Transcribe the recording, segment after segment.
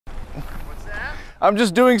I'm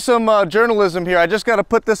just doing some journalism here. I just got to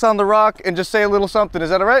put this on the rock and just say a little something.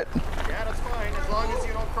 Is that all right? Yeah, that's fine, as long as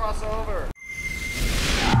you don't cross over.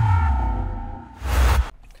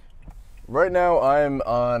 Right now I'm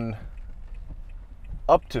on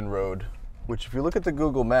Upton Road, which if you look at the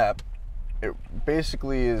Google map, it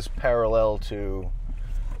basically is parallel to,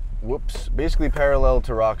 basically parallel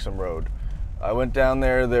to Roxham Road. I went down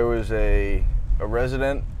there, there was a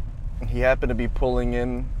resident. He happened to be pulling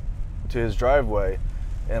in to his driveway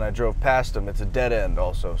and I drove past him. It's a dead end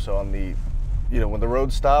also. So on the, when the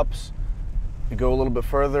road stops, you go a little bit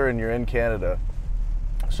further and you're in Canada.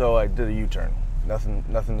 So I did a U-turn.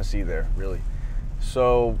 Nothing to see there, really.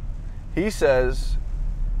 So he says,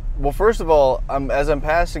 well, first of all, as I'm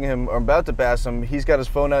passing him, or I'm about to pass him, he's got his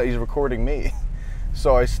phone out, he's recording me.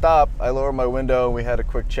 So I stop, I lower my window, and we had a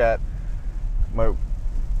quick chat. My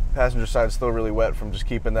passenger side's still really wet from just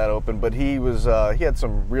keeping that open, but he had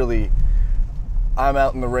some really, I'm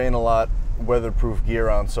out in the rain a lot, weatherproof gear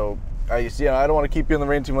on, so I don't want to keep you in the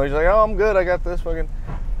rain too much. He's like, oh, I'm good, I got this fucking.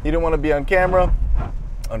 He didn't want to be on camera,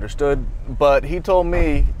 understood, but he told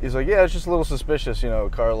me, he's like, yeah, it's just a little suspicious, a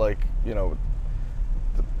car like,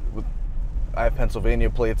 I have Pennsylvania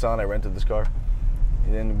plates on, I rented this car,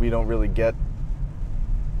 and we don't really get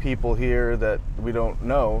people here that we don't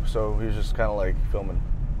know, so he was just kind of like filming.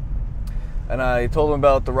 And I told him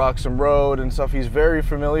about the Roxham Road and stuff. He's very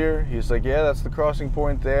familiar. He's like, yeah, that's the crossing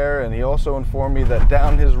point there. And he also informed me that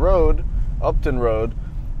down his road, Upton Road,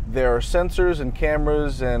 there are sensors and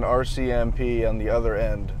cameras and RCMP on the other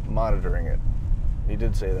end monitoring it. He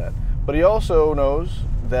did say that. But he also knows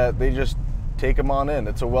that they just take him on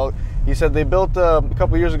in. He said they built, a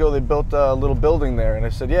couple years ago, they built a little building there. And I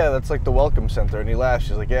said, yeah, that's like the Welcome Center. And he laughed.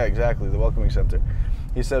 He's like, yeah, exactly, the Welcoming Center.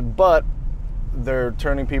 He said, but they're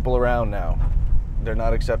turning people around now. They're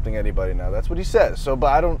not accepting anybody now. That's what he says. So,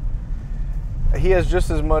 but he has just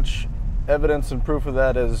as much evidence and proof of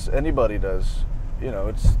that as anybody does.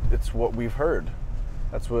 It's what we've heard.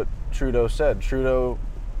 That's what Trudeau said. Trudeau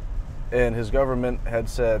and his government had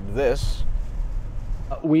said this.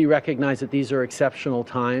 We recognize that these are exceptional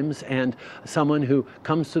times, and someone who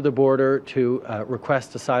comes to the border to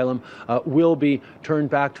request asylum will be turned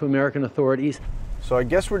back to American authorities. So I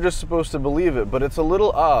guess we're just supposed to believe it, but it's a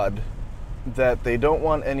little odd that they don't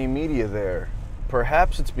want any media there.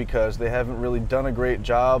 Perhaps it's because they haven't really done a great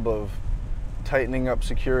job of tightening up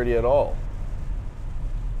security at all.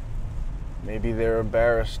 Maybe they're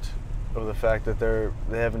embarrassed of the fact that they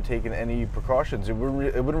haven't taken any precautions. It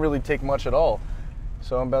wouldn't really take much at all.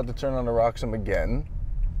 So I'm about to turn on the Roxham again.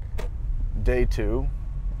 Day 2.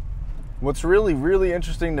 What's really, really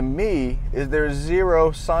interesting to me is there's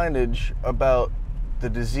zero signage about the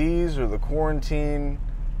disease or the quarantine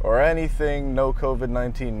or anything, no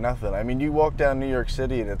COVID-19, nothing. I mean, you walk down New York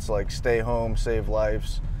City and it's like, stay home, save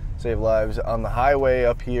lives. On the highway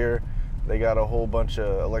up here, they got a whole bunch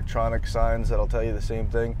of electronic signs that'll tell you the same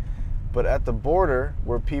thing. But at the border,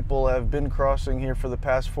 where people have been crossing here for the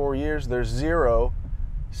past 4 years, there's zero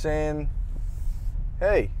saying,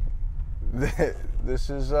 hey, this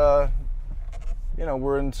is,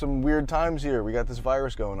 we're in some weird times here. We got this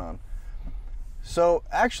virus going on. So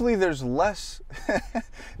actually there's less,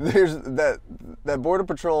 there's that Border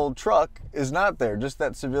Patrol truck is not there, just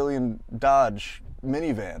that civilian Dodge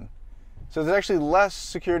minivan. So there's actually less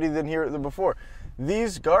security than before.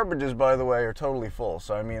 These garbages, by the way, are totally full.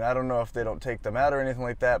 So I mean, I don't know if they don't take them out or anything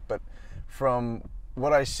like that, but from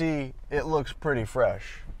what I see, it looks pretty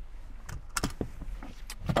fresh.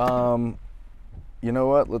 You know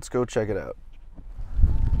what? Let's go check it out.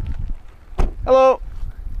 Hello.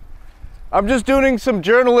 I'm just doing some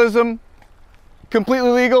journalism.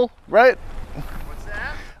 Completely legal, right? What's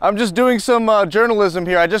that? I'm just doing some journalism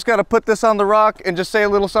here. I just got to put this on the rock and just say a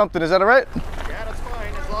little something. Is that all right? Yeah, that's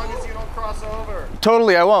fine, as long as you don't cross over.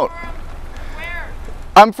 Totally, I won't. Where?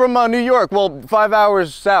 I'm from New York, well, 5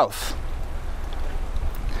 hours south.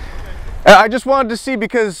 I just wanted to see,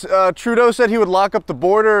 because Trudeau said he would lock up the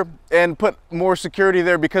border and put more security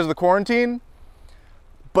there because of the quarantine.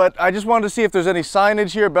 But I just wanted to see if there's any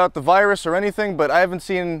signage here about the virus or anything, but I haven't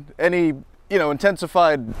seen any,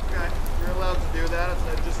 intensified. Okay, you're allowed to do that.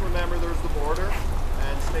 Just remember there's the border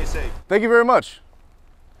and stay safe. Thank you very much.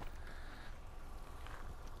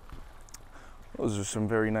 Those are some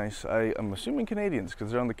very nice, I'm assuming Canadians,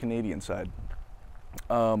 because they're on the Canadian side.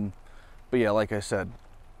 But yeah, like I said,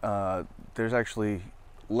 there's actually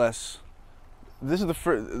less. This is the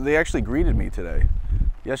first, they actually greeted me today.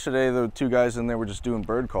 Yesterday, the 2 guys in there were just doing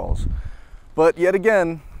bird calls. But yet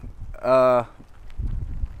again,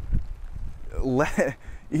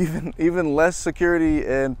 even less security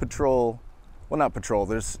and patrol well, not patrol,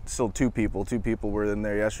 there's still two people were in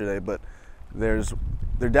there yesterday, but they're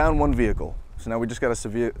down one vehicle. So now we just got a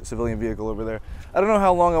civilian vehicle over there. I don't know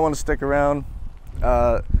how long I want to stick around,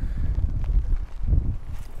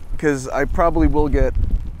 because I probably will get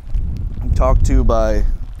talked to by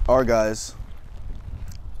our guys,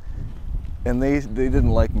 and they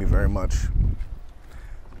didn't like me very much.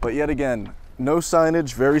 But yet again, no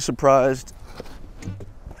signage, very surprised.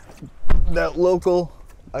 That local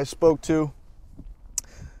I spoke to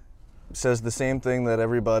says the same thing that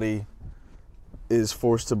everybody is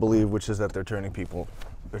forced to believe, which is that they're turning people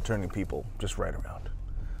just right around.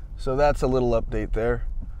 So that's a little update there.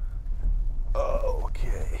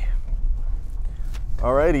 Okay.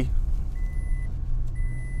 Alrighty.